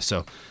 Okay,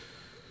 so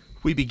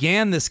we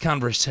began this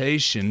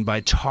conversation by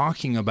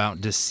talking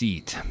about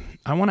deceit.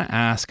 I want to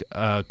ask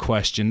a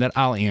question that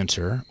I'll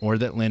answer, or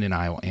that Lynn and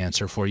I will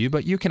answer for you,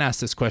 but you can ask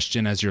this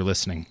question as you're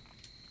listening.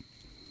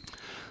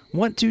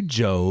 What do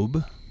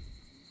Job,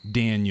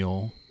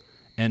 Daniel,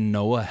 and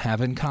Noah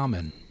have in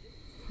common?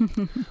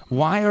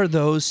 Why are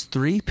those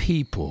 3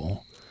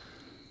 people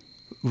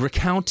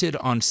recounted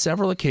on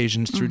several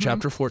occasions through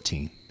chapter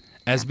 14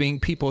 as being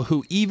people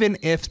who, even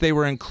if they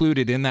were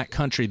included in that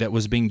country that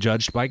was being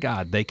judged by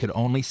God, they could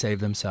only save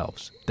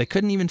themselves? They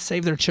couldn't even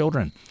save their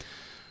children.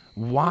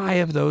 Why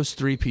of those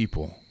 3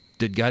 people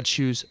did God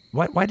choose?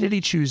 Why did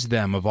he choose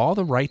them? Of all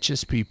the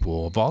righteous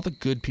people, of all the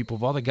good people,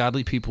 of all the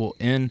godly people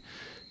in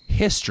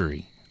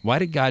history, why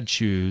did God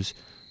choose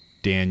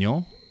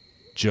Daniel,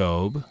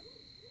 Job,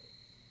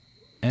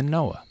 and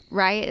Noah?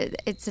 Right.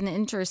 It's an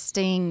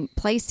interesting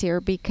place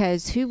here,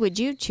 because who would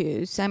you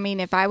choose? I mean,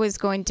 if I was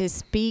going to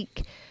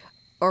speak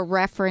or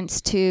reference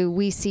to,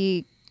 we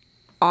see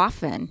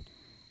often.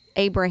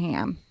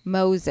 Abraham,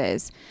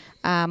 Moses.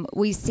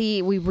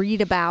 We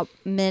read about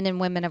men and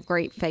women of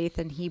great faith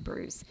in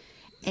Hebrews.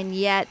 And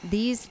yet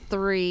these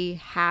three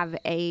have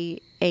a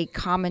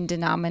common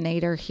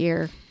denominator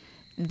here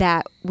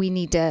that we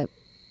need to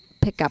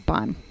pick up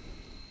on.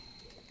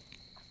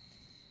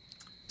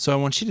 So I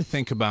want you to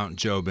think about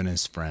Job and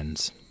his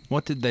friends.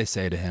 What did they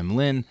say to him?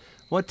 Lynn,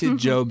 what did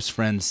Job's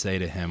friends say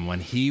to him when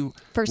he was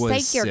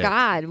Forsake your sick?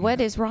 God.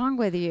 What is wrong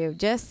with you?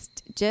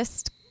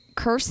 Just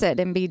curse it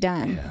and be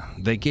done. Yeah,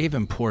 they gave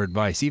him poor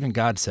advice. Even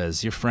God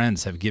says, your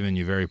friends have given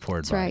you very poor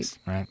advice.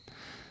 That's right?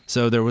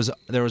 So there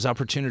was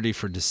opportunity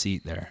for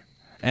deceit there.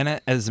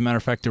 And as a matter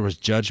of fact, there was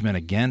judgment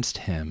against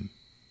him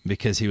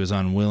because he was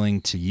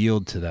unwilling to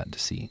yield to that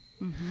deceit.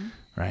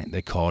 Right?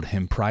 They called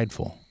him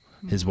prideful.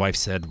 His wife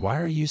said, why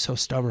are you so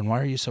stubborn?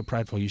 Why are you so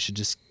prideful? You should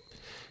just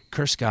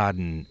curse God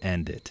and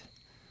end it.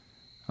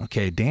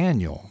 Okay,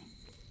 Daniel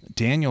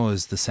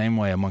is the same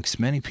way amongst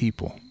many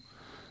people.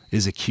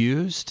 Is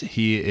accused.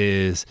 He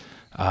is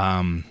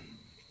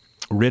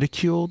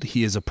ridiculed.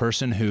 He is a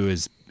person who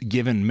is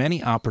given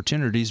many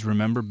opportunities.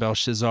 Remember,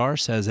 Belshazzar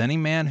says, any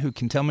man who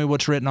can tell me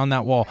what's written on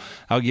that wall,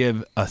 I'll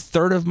give a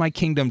third of my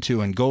kingdom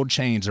to, and gold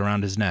chains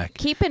around his neck.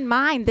 Keep in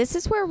mind, this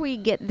is where we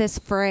get this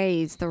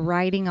phrase, the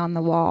writing on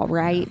the wall,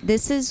 right? Yeah.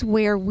 This is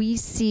where we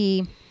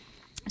see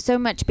so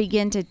much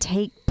begin to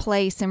take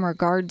place in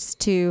regards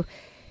to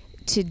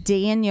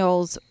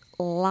Daniel's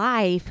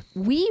life.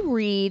 We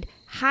read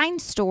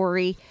Hind's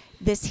story,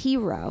 this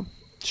hero.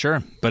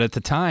 Sure, but at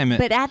the time,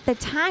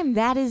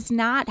 that is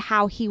not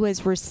how he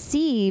was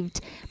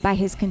received by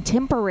his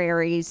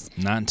contemporaries.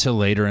 Not until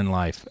later in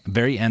life,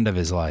 very end of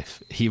his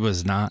life, he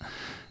was not.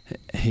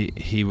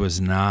 He was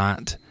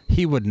not.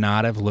 He would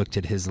not have looked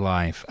at his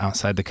life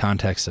outside the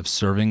context of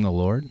serving the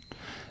Lord,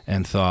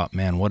 and thought,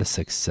 "Man, what a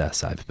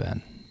success I've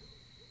been."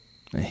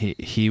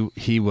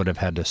 He would have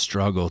had to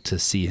struggle to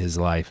see his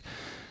life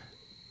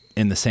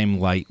in the same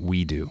light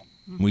we do.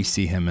 We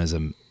see him as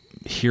a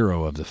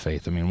hero of the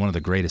faith. I mean, one of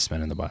the greatest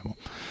men in the Bible.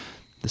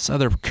 This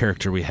other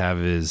character we have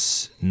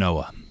is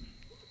Noah.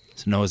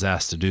 So Noah's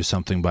asked to do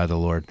something by the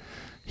Lord.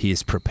 He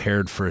is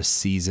prepared for a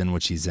season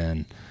which he's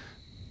in.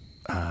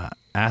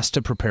 Asked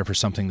to prepare for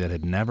something that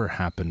had never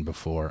happened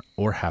before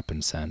or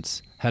happened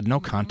since. Had no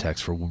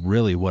context for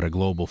really what a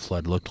global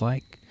flood looked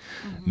like.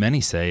 Many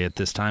say at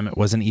this time it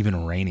wasn't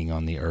even raining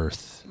on the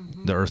earth.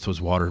 The earth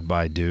was watered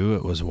by dew.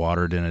 It was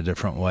watered in a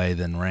different way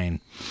than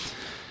rain.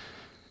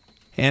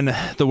 And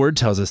the word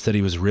tells us that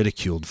he was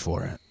ridiculed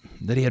for it,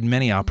 that he had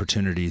many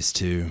opportunities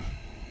to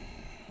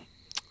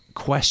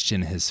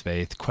question his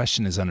faith,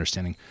 question his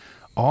understanding.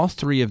 All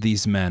three of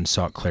these men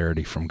sought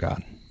clarity from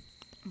God.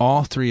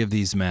 All three of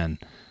these men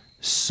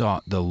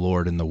sought the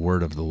Lord and the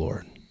word of the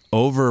Lord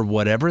over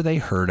whatever they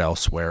heard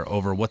elsewhere,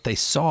 over what they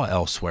saw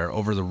elsewhere,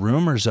 over the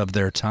rumors of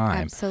their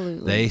time.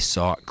 Absolutely. They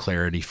sought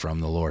clarity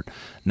from the Lord.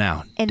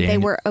 Now, and they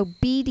were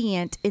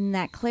obedient in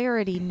that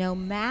clarity no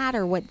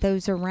matter what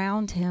those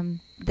around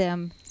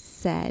them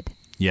said.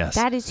 Yes.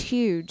 That is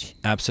huge.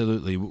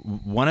 Absolutely.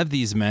 One of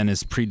these men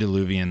is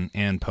pre-Diluvian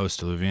and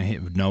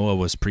post-Diluvian. Noah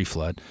was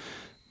pre-flood,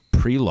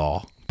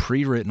 pre-law,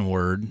 pre-written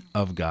word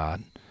of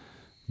God.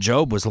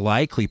 Job was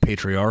likely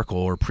patriarchal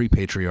or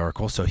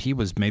pre-patriarchal, so he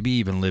was maybe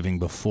even living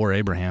before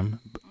Abraham,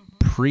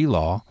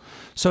 pre-law.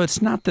 So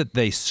it's not that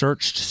they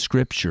searched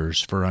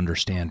scriptures for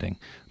understanding,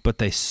 but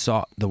they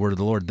sought the word of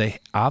the Lord. They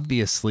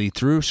obviously,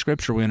 through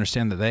scripture, we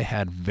understand that they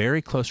had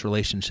very close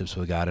relationships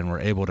with God and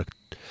were able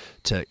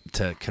to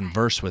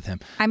converse with him.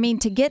 I mean,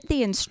 to get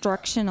the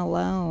instruction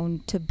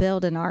alone to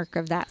build an ark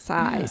of that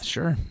size. Yeah,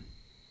 sure.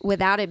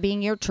 Without it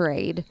being your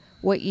trade,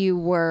 what you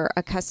were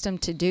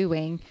accustomed to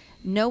doing,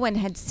 no one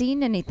had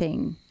seen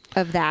anything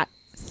of that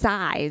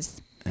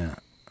size. Yeah.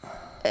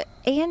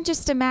 And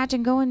just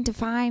imagine going to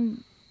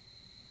find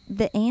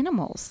the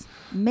animals,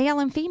 male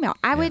and female.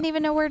 I wouldn't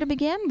even know where to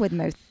begin with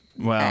most.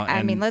 Well,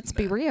 I mean, let's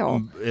be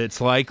real.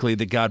 It's likely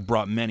that God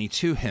brought many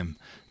to him.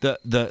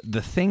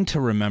 The thing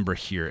to remember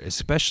here,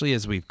 especially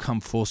as we've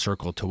come full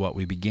circle to what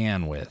we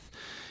began with,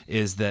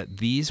 is that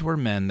these were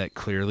men that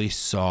clearly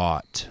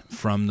sought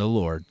from the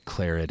Lord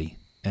clarity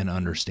and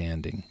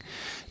understanding.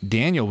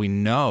 Daniel, we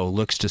know,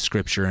 looks to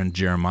Scripture and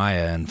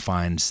Jeremiah and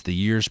finds the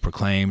years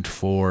proclaimed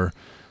for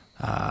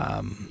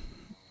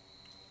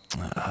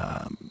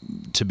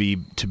to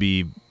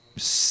be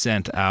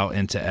sent out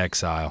into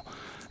exile.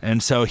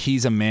 And so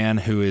he's a man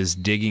who is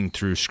digging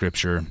through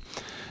Scripture.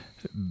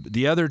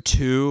 The other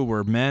two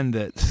were men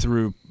that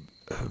through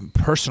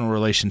personal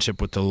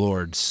relationship with the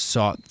Lord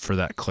sought for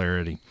that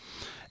clarity.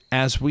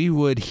 As we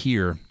would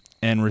hear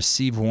and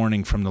receive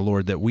warning from the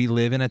Lord that we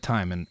live in a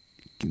time, and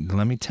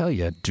let me tell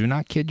you, do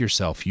not kid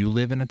yourself. You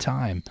live in a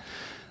time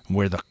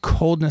where the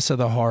coldness of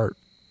the heart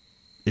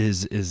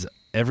is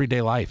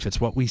everyday life. It's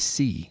what we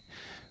see.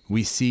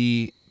 We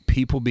see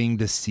people being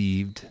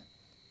deceived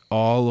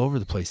all over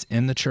the place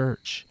in the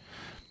church.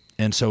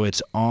 And so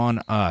it's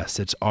on us.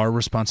 It's our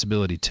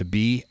responsibility to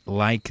be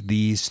like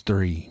these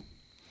three,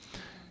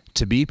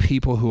 to be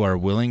people who are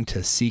willing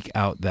to seek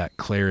out that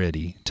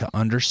clarity, to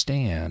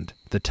understand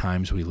the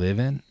times we live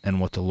in and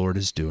what the Lord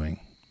is doing.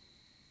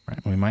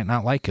 Right? We might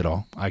not like it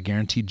all. I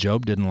guarantee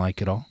Job didn't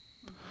like it all.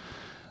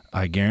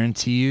 I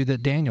guarantee you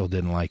that Daniel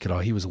didn't like it all.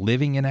 He was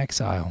living in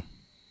exile.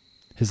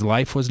 His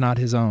life was not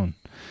his own.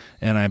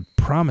 And I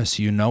promise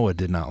you, Noah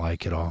did not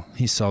like it all.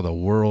 He saw the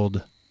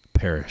world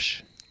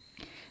perish.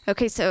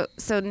 Okay, so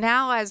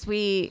now as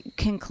we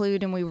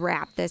conclude and we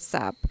wrap this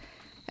up,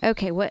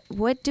 okay,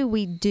 what do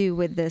we do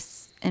with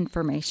this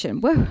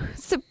information? Well,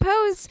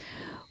 suppose,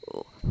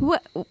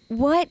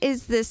 what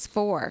is this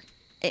for?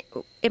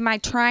 Am I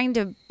trying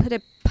to put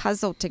a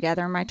puzzle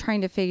together? Am I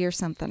trying to figure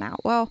something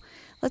out? Well,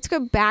 let's go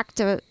back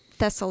to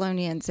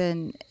Thessalonians,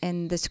 and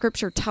the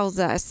scripture tells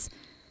us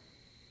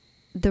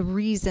the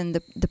reason,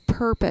 the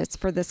purpose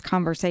for this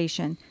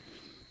conversation.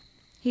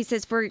 He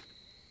says,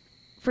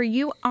 For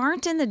you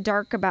aren't in the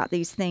dark about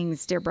these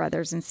things, dear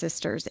brothers and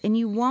sisters, and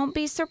you won't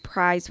be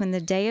surprised when the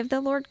day of the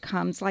Lord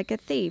comes like a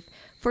thief.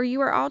 For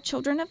you are all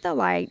children of the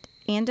light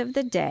and of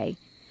the day,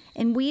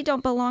 and we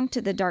don't belong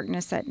to the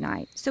darkness at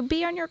night. So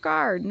be on your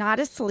guard, not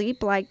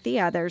asleep like the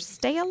others.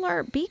 Stay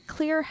alert, be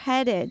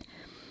clear-headed.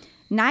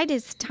 Night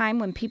is time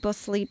when people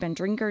sleep and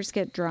drinkers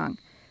get drunk.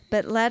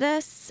 But let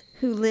us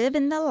who live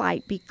in the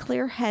light be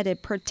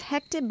clear-headed,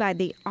 protected by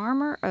the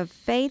armor of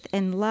faith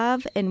and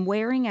love, and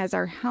wearing as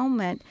our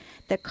helmet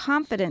the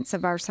confidence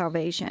of our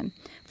salvation.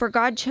 For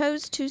God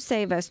chose to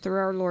save us through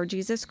our Lord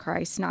Jesus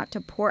Christ, not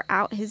to pour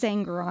out his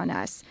anger on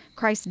us.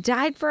 Christ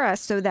died for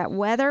us so that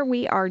whether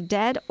we are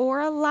dead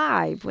or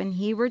alive when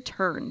he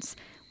returns,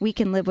 we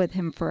can live with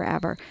him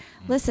forever.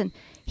 Listen,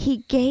 he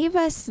gave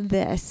us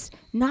this,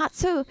 not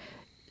so...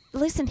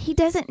 Listen, he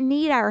doesn't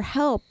need our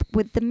help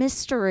with the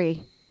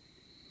mystery.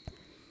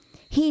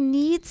 He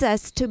needs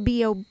us to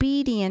be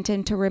obedient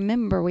and to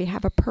remember we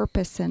have a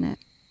purpose in it.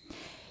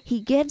 He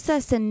gives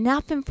us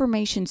enough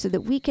information so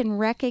that we can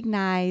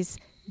recognize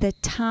the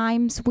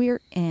times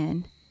we're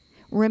in.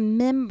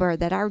 Remember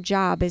that our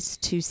job is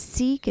to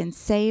seek and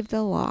save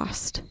the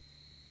lost.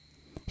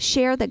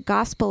 Share the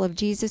gospel of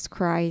Jesus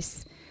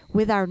Christ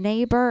with our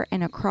neighbor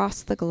and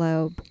across the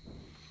globe.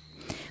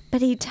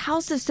 But he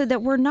tells us so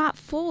that we're not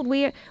fooled.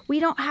 We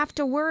don't have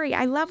to worry.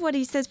 I love what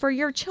he says, for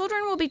your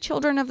children will be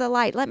children of the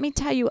light. Let me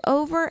tell you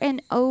over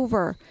and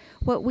over,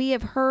 what we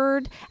have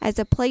heard as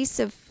a place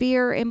of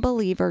fear in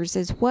believers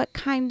is, what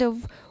kind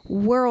of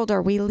world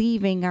are we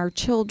leaving our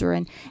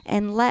children?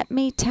 And let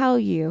me tell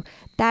you,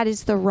 that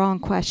is the wrong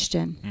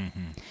question.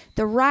 Mm-hmm.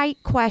 The right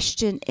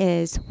question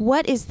is,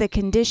 what is the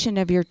condition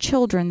of your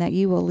children that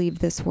you will leave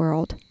this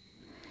world?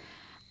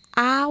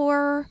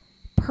 Our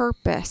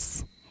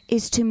purpose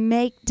is to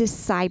make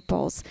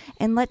disciples.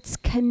 And let's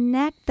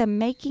connect the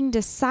making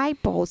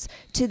disciples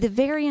to the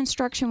very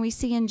instruction we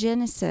see in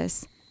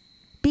Genesis.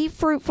 Be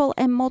fruitful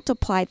and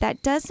multiply.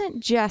 That doesn't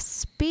just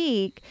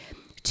speak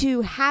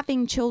to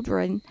having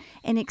children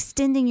and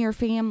extending your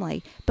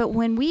family. But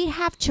when we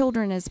have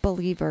children as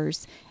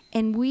believers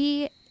and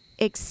we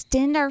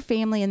extend our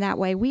family in that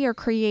way, we are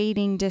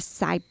creating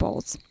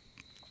disciples.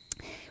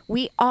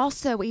 We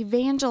also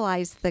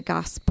evangelize the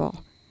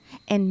gospel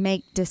and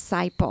make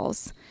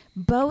disciples,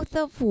 both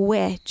of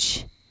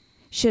which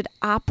should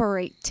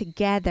operate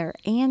together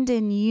and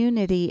in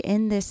unity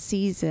in this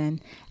season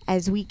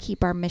as we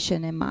keep our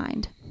mission in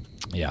mind.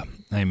 Yeah,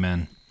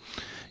 amen.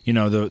 You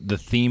know, the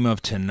theme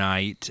of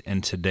tonight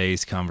and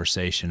today's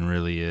conversation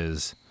really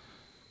is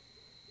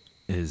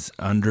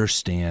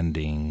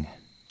understanding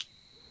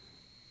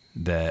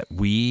that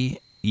we,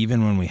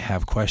 even when we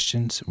have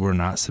questions, we're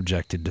not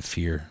subjected to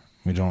fear.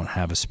 We don't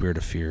have a spirit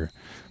of fear,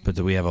 but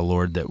that we have a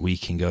Lord that we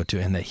can go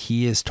to, and that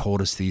he has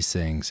told us these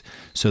things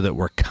so that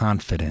we're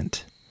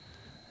confident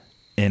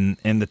in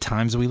the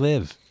times we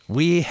live.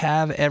 We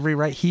have every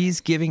right.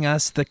 He's giving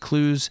us the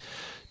clues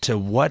to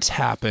what's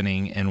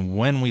happening and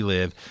when we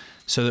live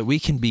so that we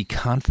can be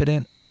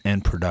confident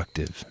and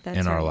productive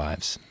in our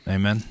lives.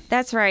 Amen?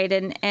 That's right.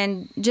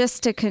 And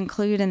just to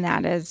conclude in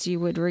that, as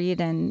you would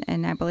read,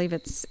 and I believe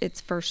it's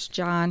 1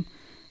 John,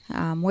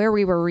 where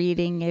we were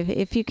reading,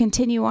 if you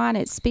continue on,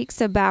 it speaks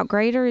about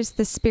greater is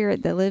the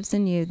spirit that lives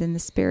in you than the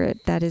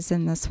spirit that is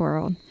in this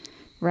world,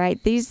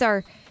 right? These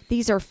are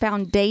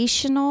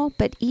foundational,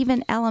 but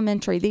even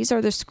elementary. These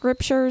are the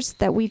scriptures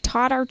that we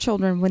taught our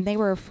children when they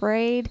were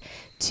afraid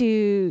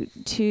to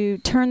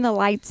turn the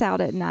lights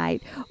out at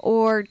night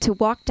or to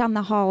walk down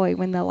the hallway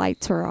when the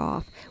lights were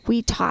off.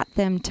 We taught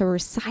them to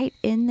recite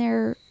in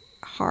their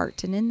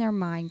heart and in their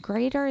mind,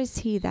 greater is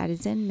he that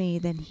is in me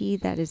than he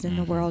that is in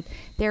the world.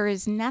 There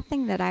is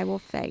nothing that I will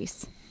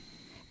face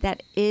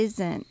that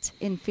isn't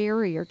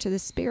inferior to the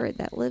spirit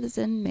that lives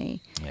in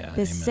me. Yeah,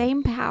 the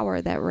same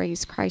power that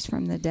raised Christ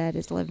from the dead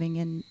is living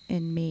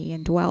in me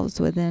and dwells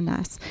within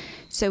us.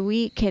 So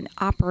we can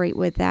operate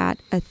with that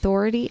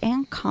authority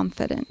and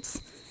confidence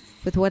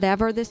with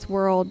whatever this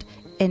world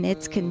and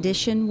its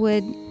condition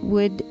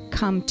would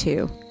come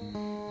to.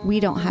 We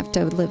don't have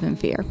to live in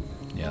fear.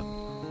 Yep.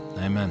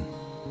 Amen.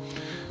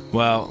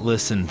 Well,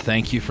 listen,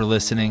 thank you for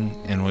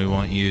listening, and we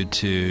want you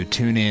to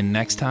tune in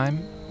next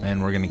time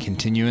and we're going to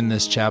continue in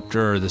this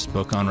chapter or this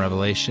book on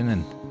Revelation.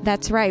 And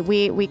that's right.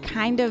 We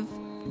kind of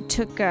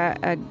took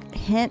a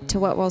hint to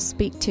what we'll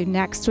speak to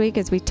next week,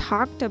 as we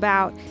talked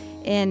about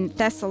in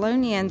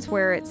Thessalonians,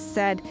 where it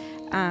said,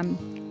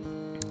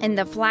 in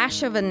the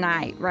flash of a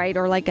night, right?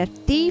 Or like a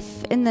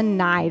thief in the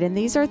night. And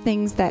these are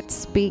things that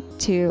speak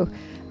to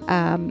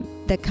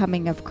the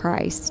coming of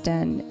Christ.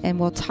 And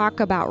we'll talk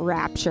about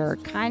rapture,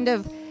 kind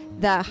of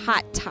the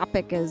hot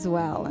topic as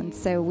well. And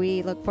so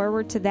we look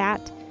forward to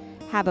that.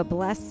 Have a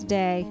blessed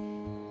day,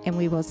 and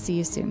we will see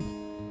you soon.